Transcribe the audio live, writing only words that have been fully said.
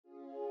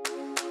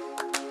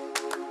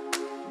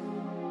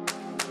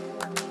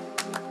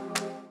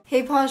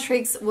Hey Polish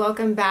Freaks,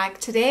 welcome back.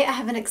 Today I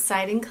have an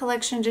exciting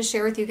collection to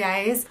share with you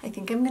guys. I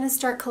think I'm going to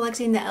start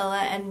collecting the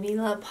Ella and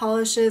Mila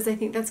polishes. I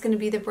think that's going to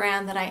be the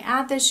brand that I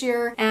add this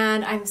year,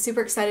 and I'm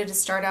super excited to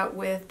start out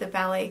with the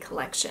Ballet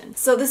collection.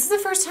 So this is the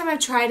first time I've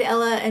tried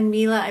Ella and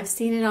Mila. I've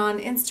seen it on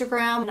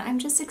Instagram and I'm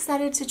just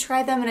excited to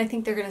try them, and I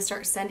think they're going to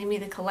start sending me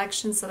the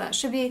collection, so that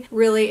should be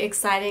really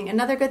exciting.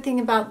 Another good thing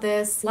about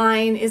this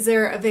line is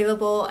they're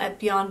available at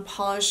Beyond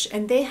Polish,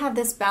 and they have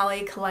this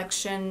Ballet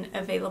collection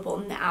available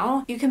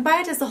now. You can buy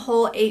it as a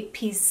whole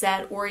 8-piece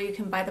set, or you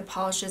can buy the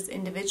polishes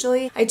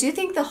individually. I do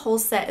think the whole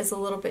set is a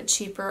little bit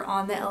cheaper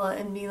on the Ella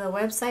and Mila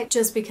website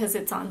just because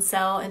it's on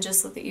sale, and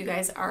just so that you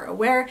guys are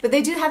aware. But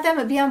they do have them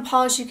at Beyond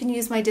Polish. You can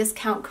use my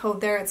discount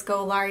code there. It's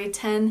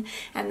GoLari10,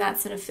 and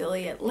that's an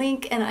affiliate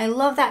link. And I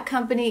love that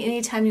company.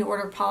 Anytime you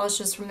order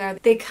polishes from there,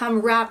 they come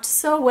wrapped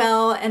so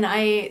well, and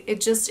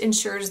it just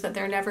ensures that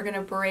they're never going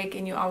to break,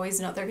 and you always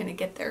know they're going to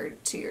get there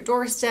to your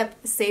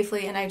doorstep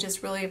safely. And I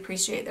just really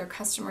appreciate their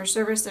customer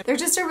service. They're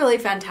just a really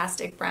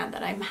fantastic brand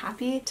that I'm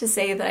happy to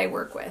say that I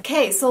work with.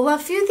 Okay, so a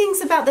few things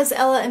about this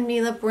Ella and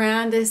Mila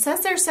brand. It says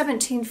they're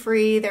 17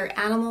 free, they're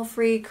animal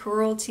free,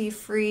 cruelty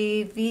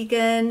free,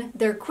 vegan,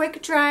 they're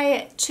quick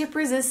dry, chip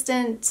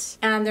resistant,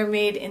 and they're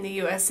made in the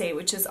USA,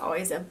 which is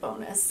always a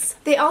bonus.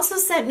 They also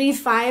sent me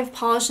 5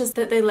 polishes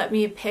that they let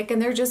me pick,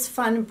 and they're just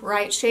fun,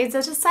 bright shades.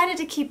 I decided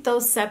to keep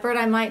those separate.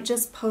 I might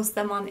just post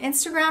them on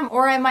Instagram,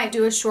 or I might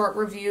do a short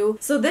review.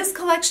 So this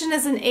collection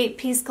is an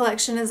 8-piece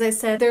collection. As I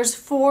said, there's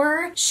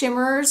 4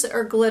 shimmers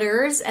or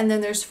glitters, and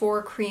then there's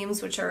 4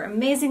 creams, which are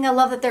amazing. I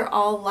love that they're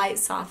all light,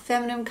 soft,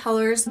 feminine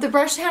colors. The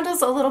brush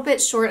handle's a little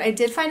bit short. I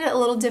did find it a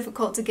little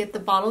difficult to get the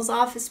bottles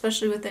off,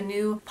 especially with the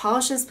new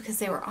polishes, because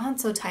they were on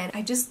so tight.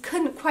 I just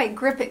couldn't quite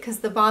grip it because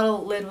the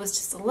bottle lid was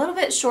just a little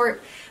bit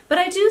short, but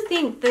I do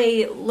think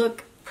they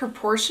look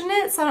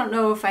proportionate, so I don't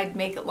know if I'd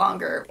make it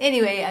longer.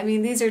 Anyway, I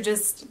mean, these are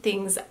just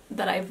things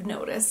that I've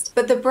noticed.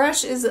 But the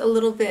brush is a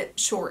little bit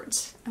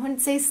short. I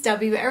wouldn't say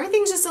stubby, but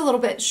everything's just a little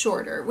bit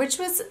shorter, which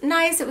was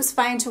nice. It was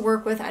fine to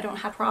work with. I don't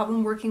have a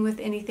problem working with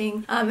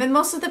anything. And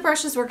most of the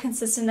brushes were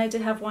consistent. I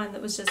did have one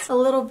that was just a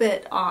little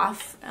bit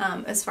off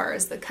as far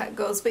as the cut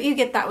goes, but you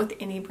get that with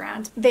any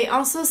brand. They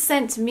also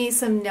sent me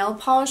some nail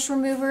polish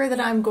remover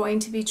that I'm going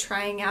to be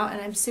trying out, and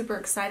I'm super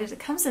excited. It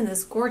comes in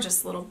this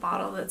gorgeous little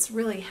bottle that's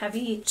really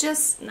heavy,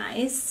 just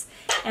nice,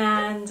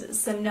 and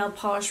some nail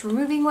polish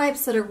removing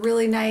wipes that are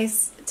really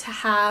nice to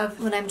have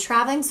when I'm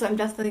traveling, so I'm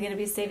definitely going to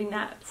be saving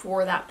that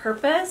for that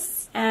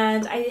purpose.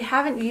 And I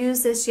haven't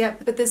used this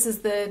yet, but this is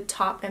the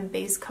top and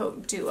base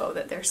coat duo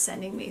that they're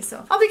sending me,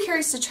 so I'll be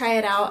curious to try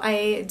it out.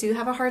 I do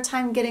have a hard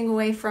time getting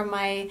away from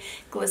my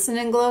Glisten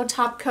and Glow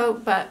top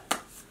coat, but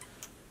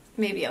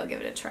maybe I'll give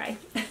it a try.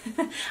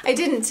 I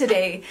didn't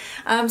today.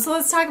 So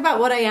let's talk about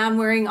what I am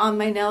wearing on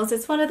my nails.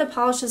 It's one of the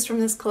polishes from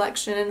this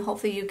collection, and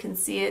hopefully you can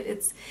see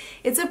it.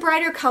 It's a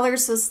brighter color,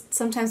 so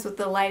sometimes with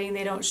the lighting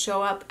they don't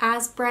show up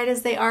as bright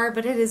as they are,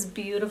 but it is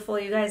beautiful,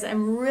 you guys.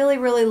 I'm really,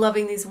 really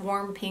loving these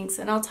warm pinks,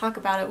 and I'll talk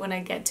about it when I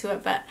get to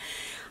it, but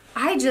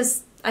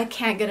I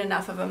can't get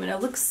enough of them, and it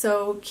looks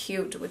so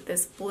cute with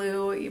this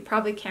blue. You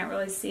probably can't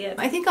really see it.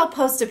 I think I'll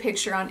post a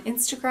picture on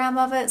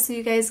Instagram of it so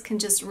you guys can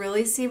just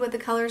really see what the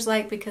color's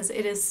like, because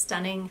it is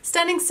stunning.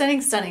 Stunning, stunning,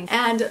 stunning.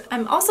 And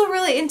I'm also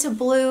really into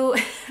blue.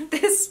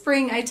 This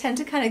spring I tend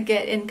to kind of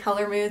get in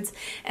color moods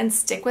and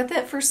stick with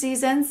it for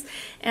seasons,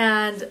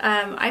 and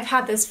I've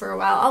had this for a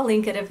while. I'll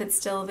link it if it's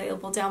still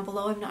available down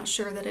below. I'm not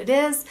sure that it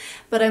is,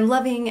 but I'm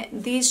loving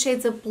these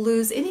shades of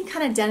blues. Any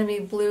kind of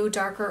denim-y blue,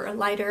 darker or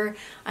lighter,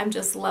 I'm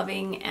just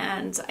loving.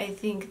 And I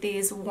think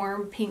these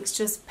warm pinks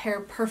just pair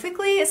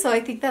perfectly, so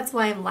I think that's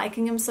why I'm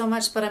liking them so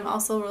much. But I'm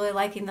also really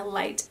liking the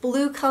light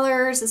blue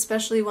colors,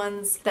 especially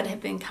ones that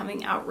have been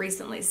coming out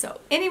recently. So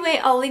anyway,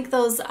 I'll link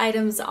those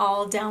items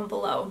all down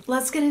below.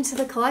 Let's get into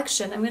the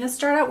collection. I'm going to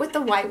start out with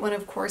the white one,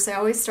 of course. I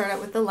always start out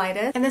with the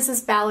lightest, and this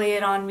is Ballet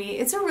It On Me.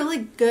 It's a really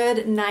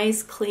good,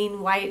 nice,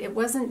 clean white. It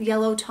wasn't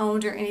yellow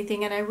toned or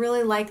anything, and I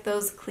really like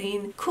those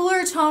clean,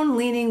 cooler tone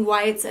leaning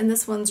whites, and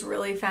this one's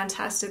really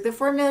fantastic. The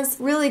formula is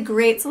really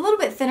great. It's a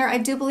little bit thinner. I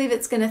do believe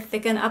it's going to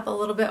thicken up a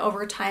little bit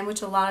over time,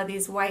 which a lot of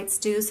these whites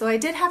do. So I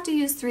did have to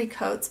use 3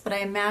 coats, but I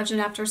imagine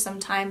after some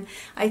time,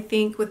 I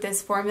think with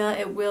this formula,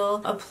 it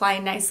will apply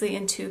nicely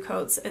in 2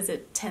 coats as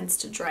it tends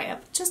to dry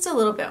up just a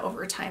little bit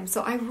over time.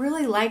 So I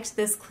really liked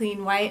this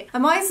clean white.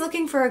 I'm always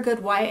looking for a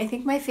good white. I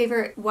think my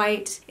favorite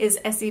white is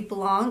Essie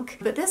Blanc,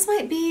 but this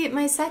might be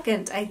my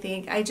second, I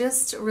think. I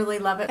just really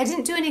love it. I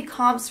didn't do any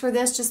comps for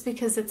this just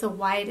because it's a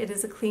white. It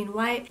is a clean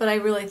white, but I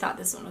really thought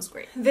this one was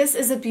great. This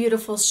is a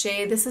beautiful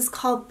shade. This is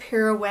called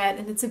Pirouette,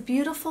 and it's a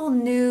beautiful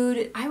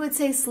nude, I would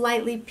say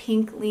slightly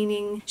pink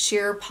leaning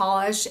sheer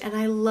polish, and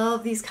I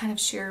love these kind of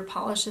sheer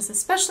polishes,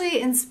 especially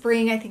in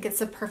spring. I think it's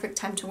the perfect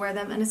time to wear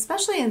them, and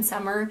especially in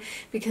summer,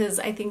 because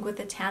I think with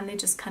the tan they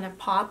just kind of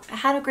pop. I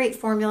had a great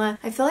formula.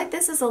 I feel like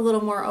this is a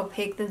little more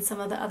opaque than some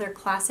of the other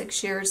classic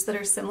sheers that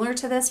are similar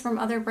to this from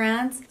other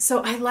brands,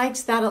 so I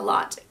liked that a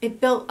lot. It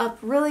built up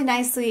really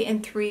nicely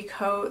in 3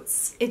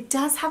 coats. It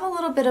does have a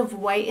little bit of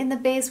white in the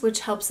base,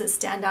 which helps it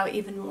stand out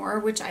even more,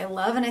 which I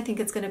love, and I I think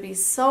it's going to be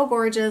so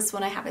gorgeous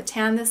when I have a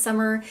tan this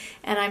summer,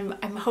 and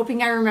I'm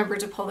hoping I remember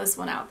to pull this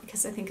one out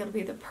because I think it'll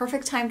be the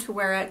perfect time to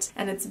wear it,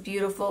 and it's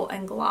beautiful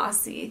and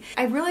glossy.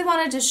 I really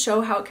wanted to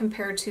show how it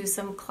compared to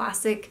some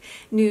classic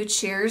nude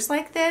sheers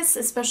like this,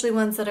 especially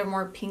ones that are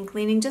more pink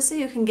leaning, just so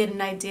you can get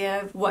an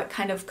idea of what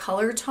kind of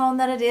color tone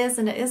that it is,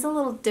 and it is a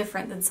little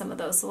different than some of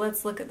those. So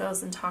let's look at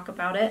those and talk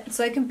about it.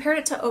 So I compared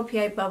it to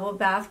OPI Bubble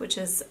Bath, which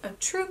is a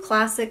true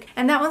classic,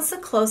 and that one's the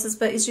closest,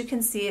 but as you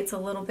can see, it's a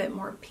little bit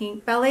more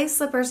pink. Ballet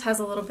Slippers has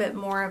a little bit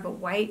more of a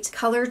white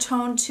color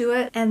tone to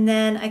it, and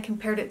then I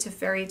compared it to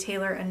Fairy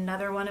Tailor,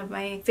 another one of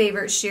my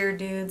favorite sheer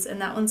nudes, and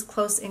that one's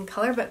close in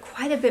color, but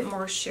quite a bit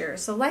more sheer.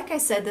 So like I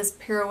said, this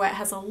Pirouette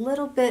has a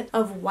little bit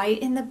of white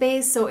in the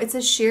base, so it's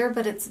a sheer,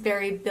 but it's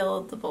very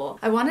buildable.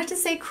 I wanted to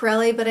say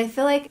Crelly, but I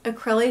feel like a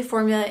Crelly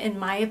formula, in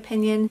my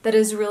opinion, that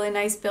is really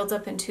nice built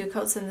up in 2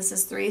 coats, and this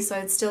is 3, so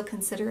I'd still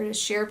consider it a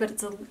sheer, but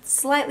it's a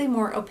slightly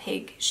more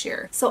opaque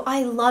sheer. So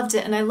I loved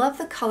it, and I love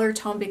the color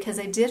tone because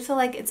I did feel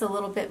like it's a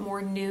little bit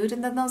more nude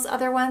than those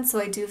other ones, so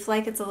I do feel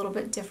like it's a little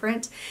bit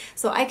different.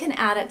 So I can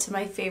add it to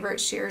my favorite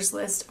sheers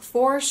list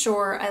for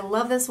sure. I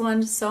love this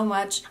one so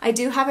much. I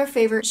do have a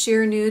favorite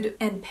sheer nude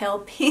and pale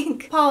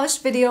pink polish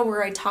video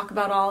where I talk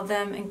about all of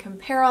them and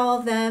compare all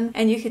of them,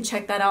 and you can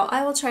check that out.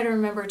 I will try to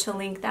remember to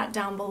link that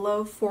down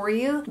below for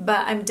you,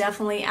 but I'm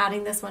definitely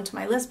adding this one to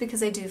my list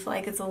because I do feel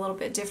like it's a little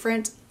bit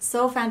different.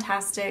 So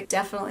fantastic,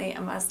 definitely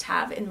a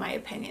must-have in my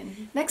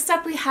opinion. Next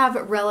up we have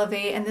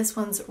Releve, and this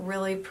one's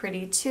really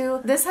pretty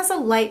too. This has a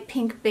light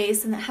pink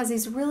base and it has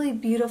these really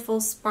beautiful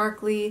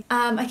sparkly,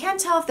 I can't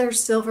tell if they're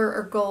silver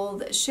or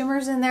gold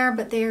shimmers in there,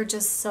 but they are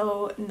just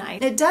so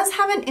nice. It does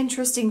have an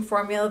interesting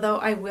formula though,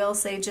 I will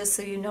say, just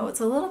so you know.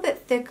 It's a little bit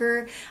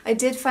thicker. I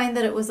did find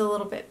that it was a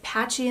little bit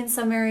patchy in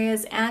some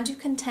areas, and you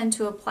can tend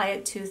to apply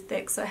it too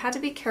thick, so I had to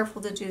be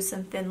careful to do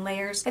some thin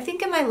layers. I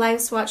think in my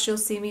live swatch you'll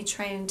see me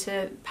trying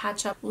to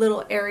patch up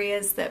little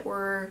areas that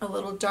were a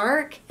little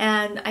dark,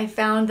 and I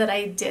found that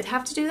I did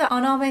have to do that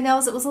on all my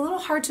nails. It was a little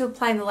hard to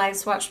apply in the live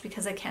swatch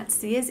because I can't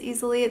see as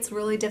easily. It's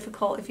really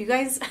difficult. If you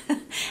guys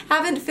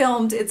haven't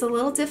filmed, it's a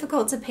little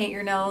difficult to paint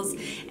your nails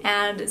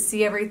and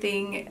see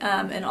everything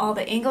and all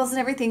the angles and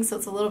everything, so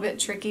it's a little bit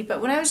tricky.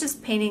 But when I was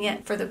just painting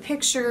it for the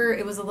picture,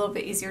 it was a little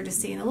bit easier to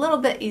see and a little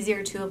bit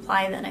easier to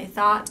apply than I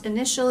thought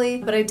initially,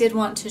 but I did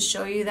want to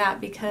show you that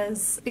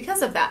because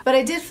of that. But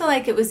I did feel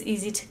like it was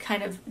easy to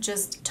kind of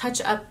just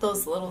touch up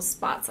those little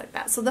spots like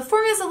that. So the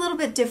formula is a little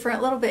bit different,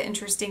 a little bit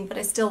interesting, but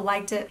I still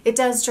liked it. It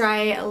does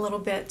dry a little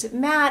bit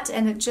matte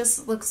and it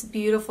just looks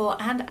beautiful,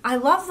 and I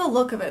love the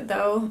look of it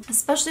though,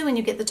 especially when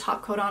you get the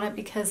top coat on it,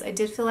 because I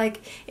did feel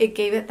like it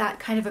gave it that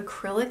kind of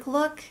acrylic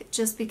look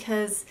just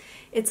because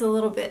it's a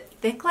little bit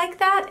thick like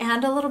that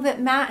and a little bit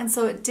matte, and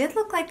so it did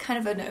look like kind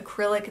of an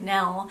acrylic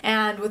nail,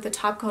 and with the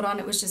top coat on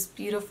it was just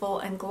beautiful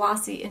and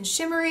glossy and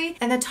shimmery,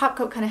 and the top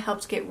coat kind of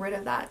helped get rid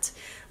of that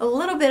a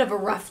little bit of a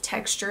rough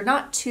texture.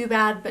 Not too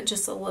bad, but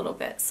just a little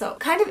bit. So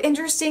kind of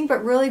interesting,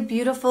 but really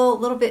beautiful, a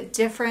little bit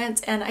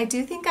different, and I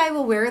do think I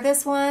will wear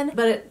this one,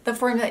 but the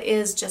formula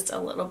is just a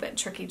little bit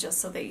tricky, just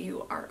so that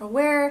you are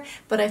aware,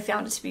 but I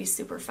found it to be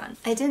super fun.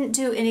 I didn't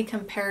do any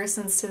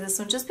comparisons to this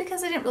one just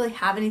because I didn't really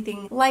have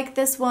anything like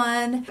this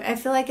one. I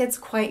feel like it's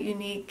quite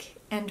unique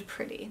and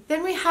pretty.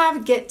 Then we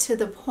have Get to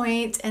the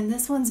Point, and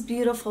this one's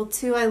beautiful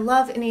too. I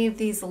love any of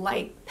these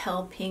light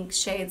pale pink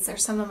shades. They're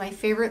some of my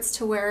favorites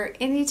to wear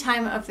any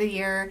time of the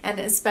year, and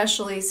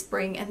especially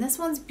spring, and this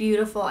one's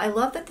beautiful. I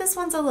love that this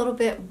one's a little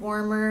bit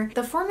warmer.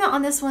 The formula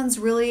on this one's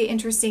really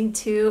interesting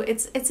too.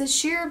 It's a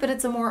sheer, but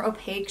it's a more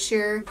opaque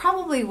sheer.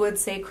 Probably would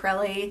say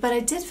Crelly, but I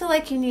did feel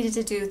like you needed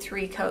to do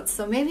 3 coats,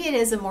 so maybe it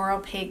is a more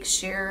opaque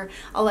sheer.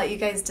 I'll let you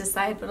guys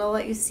decide, but I'll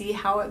let you see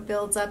how it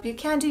builds up. You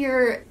can do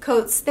your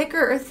coats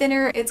thicker or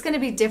thinner. It's going to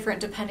be different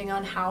depending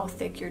on how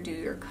thick you do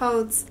your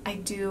coats. I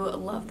do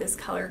love this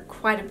color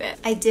quite a bit.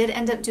 I did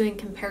end up doing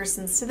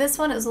comparisons to this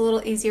one. It was a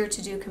little easier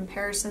to do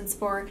comparisons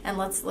for, and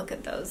let's look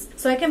at those.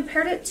 So I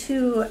compared it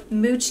to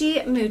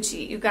Moochie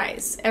Moochie. You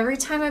guys, every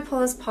time I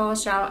pull this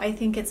polish out, I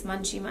think it's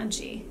munchy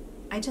munchy.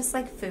 I just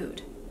like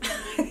food.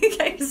 I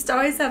think I just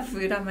always have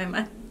food on my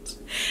mind.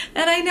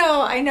 And I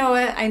know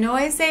it. I know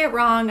I say it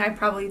wrong. I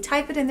probably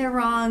type it in there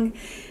wrong.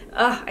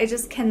 I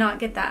just cannot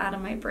get that out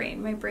of my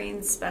brain. My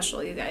brain's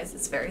special, you guys.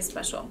 It's very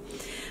special.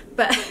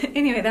 But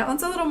anyway, that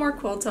one's a little more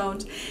cool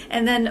toned.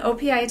 And then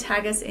OPI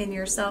Tag Us in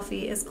Your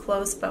Selfie is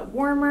close but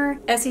warmer.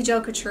 Essie Gel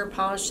Couture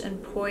Polished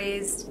and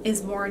Poised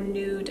is more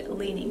nude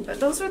leaning. But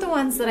those were the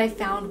ones that I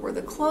found were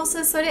the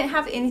closest, so I didn't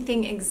have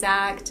anything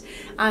exact.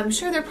 I'm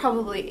sure there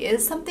probably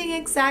is something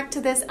exact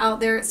to this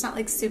out there. It's not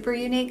like super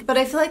unique, but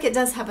I feel like it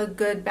does have a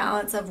good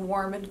balance of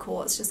warm and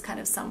cool. It's just kind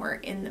of somewhere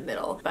in the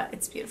middle, but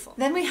it's beautiful.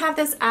 Then we have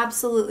this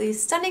absolutely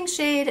stunning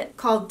shade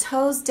called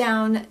Toes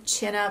Down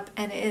Chin Up,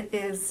 and it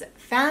is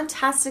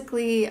fantastically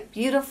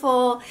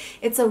beautiful.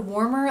 It's a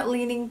warmer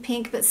leaning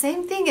pink, but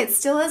same thing, it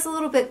still is a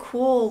little bit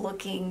cool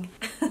looking.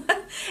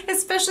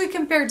 especially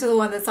compared to the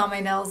one that's on my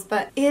nails,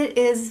 but it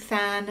is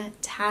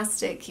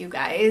fantastic, you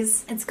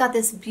guys. It's got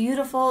this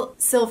beautiful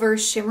silver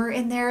shimmer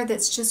in there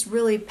that's just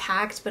really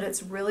packed, but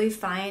it's really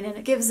fine, and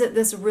it gives it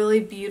this really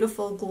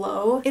beautiful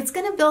glow. It's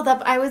gonna build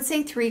up, I would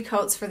say 3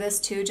 coats for this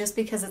too, just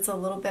because it's a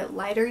little bit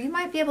lighter. You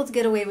might be able to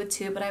get away with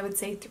 2, but I would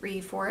say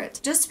 3 for it,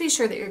 just to be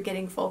sure that you're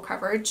getting full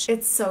coverage.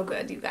 It's so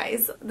good, you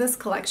guys. This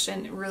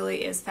collection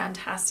really is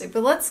fantastic.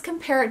 But let's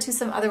compare it to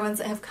some other ones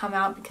that have come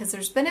out, because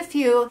there's been a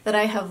few that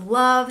I have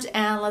loved,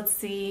 and let's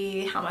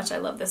see how much I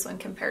love this one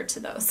compared to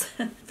those.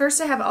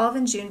 First, I have Olive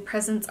and June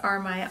Presents Are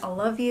My I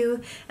Love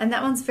You, and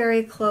that one's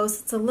very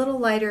close. It's a little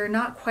lighter,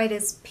 not quite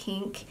as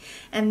pink.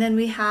 And then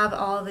we have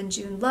Olive and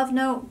June Love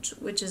Note,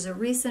 which is a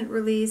recent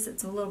release.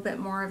 It's a little bit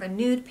more of a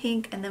nude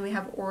pink. And then we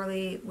have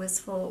Orly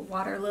Wistful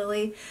Water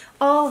Lily.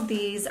 All of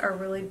these are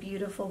really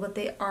beautiful, but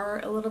they are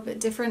a little bit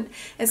different.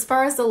 As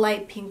far as the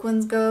light pink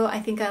ones go, I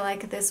think I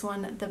like this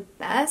one the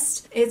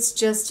best. It's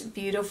just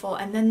beautiful.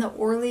 And then the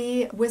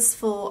Orly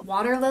Wistful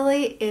Water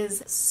Lily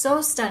is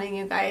so stunning,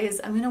 you guys.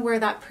 I'm gonna wear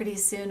that pretty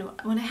soon.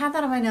 When I had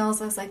that on my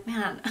nails, I was like,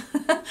 man,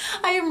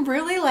 I am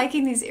really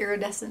liking these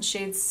iridescent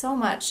shades so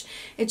much.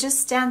 It just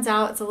stands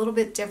out. It's a little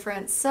bit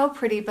different, so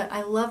pretty, but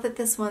I love that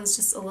this one's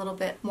just a little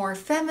bit more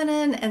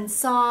feminine and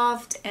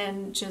soft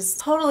and just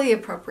totally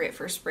appropriate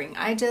for spring.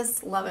 I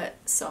just love it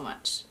so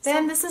much.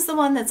 Then this is the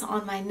one that's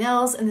on my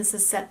nails, and this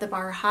is Set the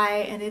Bar High,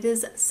 and it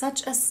is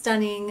such a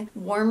stunning,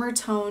 warmer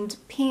toned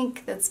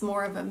pink that's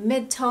more of a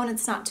mid-tone.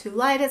 It's not too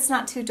light, it's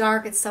not too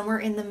dark, it's somewhere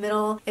in the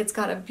middle. It's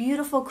got a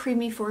beautiful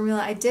creamy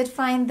formula. I did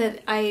find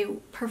that I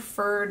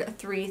preferred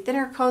 3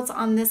 thinner coats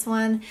on this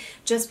one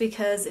just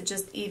because it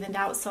just evened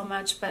out so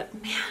much, but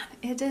man,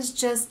 it is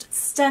just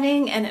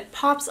stunning, and it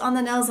pops on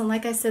the nails, and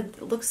like I said,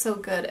 it looks so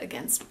good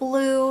against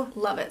blue.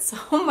 Love it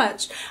so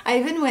much. I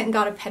even went and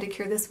got a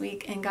pedicure this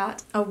week and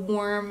got a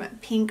warm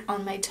pink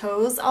on my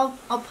toes. I'll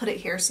put it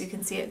here so you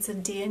can see it. It's a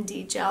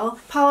D&D gel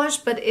polish,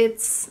 but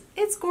it's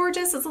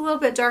gorgeous. It's a little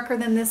bit darker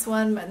than this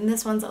one, but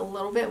this one's a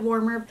little bit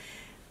warmer.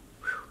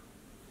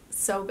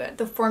 So good.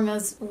 The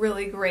formula's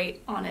really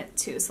great on it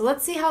too. So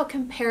let's see how it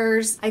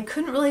compares. I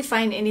couldn't really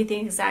find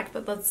anything exact,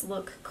 but let's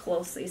look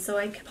closely. So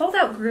I pulled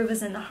out Groove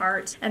is in the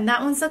Heart, and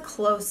that one's the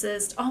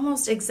closest,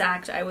 almost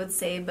exact, I would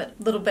say, but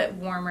a little bit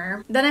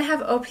warmer. Then I have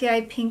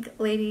OPI Pink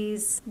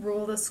Ladies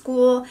Rule the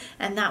School,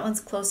 and that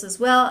one's close as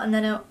well. And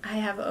then I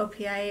have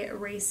OPI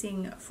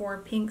Racing 4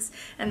 Pinks,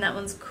 and that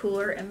one's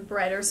cooler and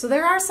brighter. So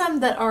there are some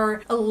that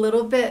are a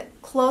little bit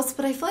close,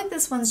 but I feel like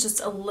this one's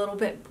just a little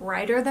bit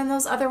brighter than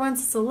those other ones.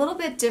 It's a little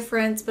bit different,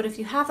 but if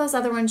you have those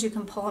other ones, you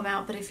can pull them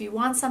out. But if you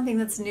want something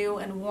that's new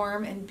and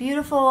warm and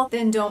beautiful,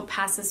 then don't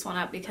pass this one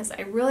up, because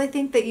I really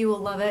think that you will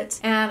love it.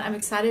 And I'm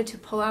excited to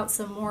pull out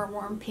some more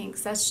warm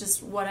pinks. That's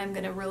just what I'm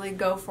gonna really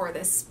go for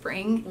this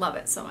spring. Love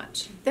it so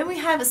much. Then we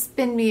have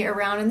Spin Me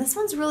Around, and this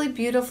one's really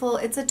beautiful.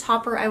 It's a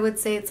topper, I would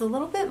say. It's a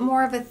little bit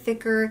more of a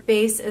thicker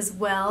base as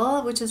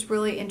well, which is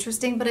really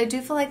interesting, but I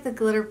do feel like the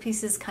glitter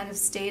pieces kind of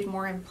stayed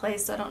more in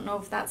place, so I don't know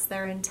if that's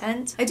their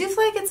intent. I do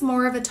feel like it's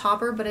more of a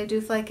topper, but I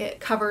do feel like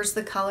it covers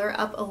the color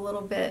up a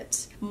little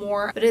bit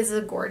more, but it is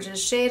a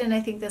gorgeous shade, and I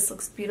think this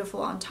looks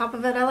beautiful on top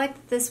of it. I like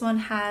that this one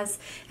has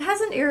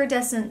an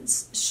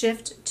iridescent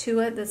shift to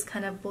it that's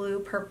kind of blue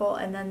purple,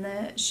 and then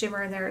the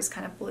shimmer in there is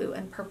kind of blue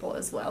and purple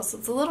as well, so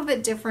it's a little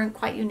bit different,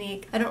 quite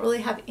unique. I don't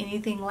really have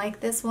anything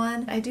like this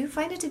one. I do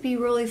find it to be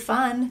really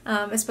fun,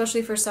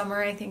 especially for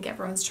summer. I think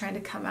everyone's trying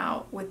to come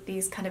out with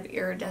these kind of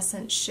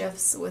iridescent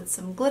shifts with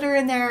some glitter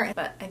in there,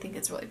 but I think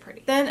it's really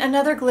pretty. Then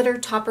another glitter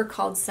topper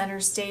called Center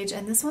Stage,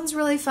 and this one's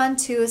really fun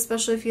too,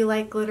 especially if you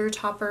like glitter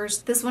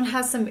toppers. This one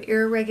has some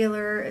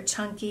irregular,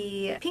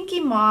 chunky, pinky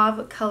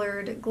mauve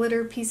colored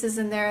glitter pieces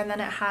in there, and then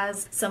it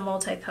has some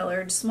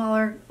multicolored,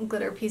 smaller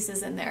glitter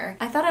pieces in there.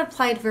 I thought it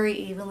applied very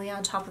evenly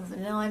on top of the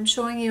nail. I'm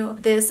showing you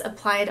this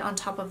applied on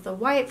top of the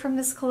white from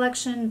this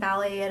collection,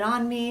 Ballet It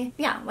On Me.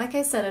 Yeah, like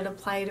I said, it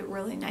applied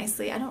really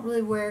nicely. I don't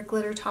really wear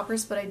glitter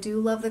toppers, but I do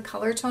love the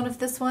color tone of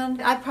this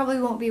one. I probably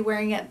won't be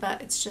wearing it,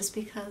 but it's just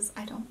because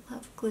I don't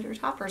love glitter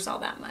toppers all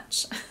that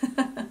much.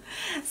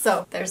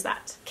 So there's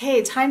that.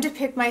 Okay, time to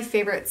pick my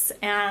favorites,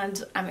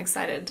 and I'm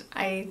excited.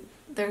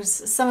 There's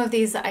some of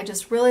these that I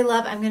just really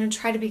love. I'm going to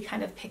try to be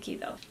kind of picky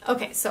though.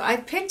 Okay, so I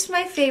picked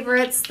my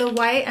favorites. The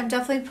white I'm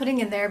definitely putting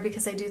in there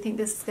because I do think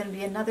this is going to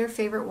be another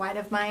favorite white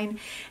of mine.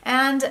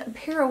 And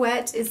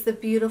Pirouette is the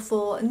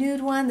beautiful nude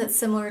one that's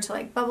similar to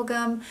like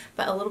bubblegum,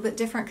 but a little bit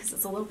different because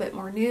it's a little bit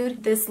more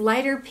nude. This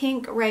lighter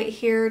pink right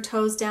here,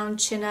 toes down,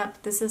 chin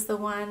up, this is the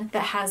one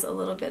that has a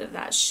little bit of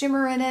that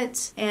shimmer in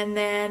it. And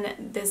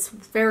then this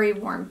very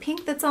warm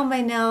pink that's on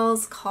my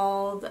nails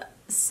called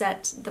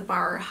Set the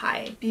Bar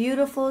High.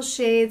 Beautiful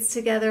shades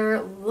together.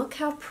 Look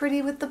how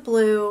pretty with the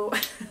blue.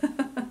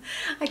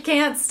 I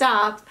can't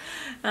stop.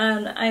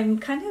 And I'm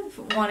kind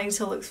of wanting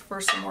to look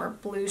for some more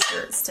blue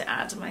shirts to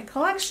add to my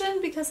collection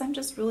because I'm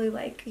just really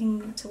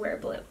liking to wear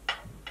blue.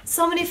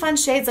 So many fun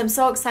shades. I'm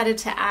so excited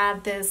to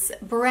add this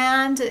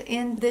brand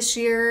in this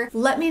year.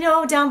 Let me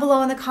know down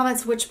below in the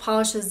comments which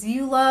polishes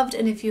you loved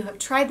and if you have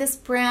tried this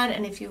brand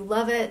and if you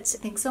love it.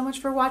 Thanks so much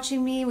for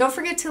watching me. Don't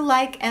forget to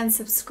like and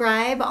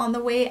subscribe on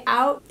the way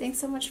out. Thanks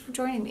so much for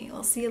joining me.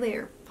 I'll see you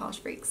later, polish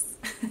freaks.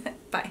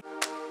 Bye.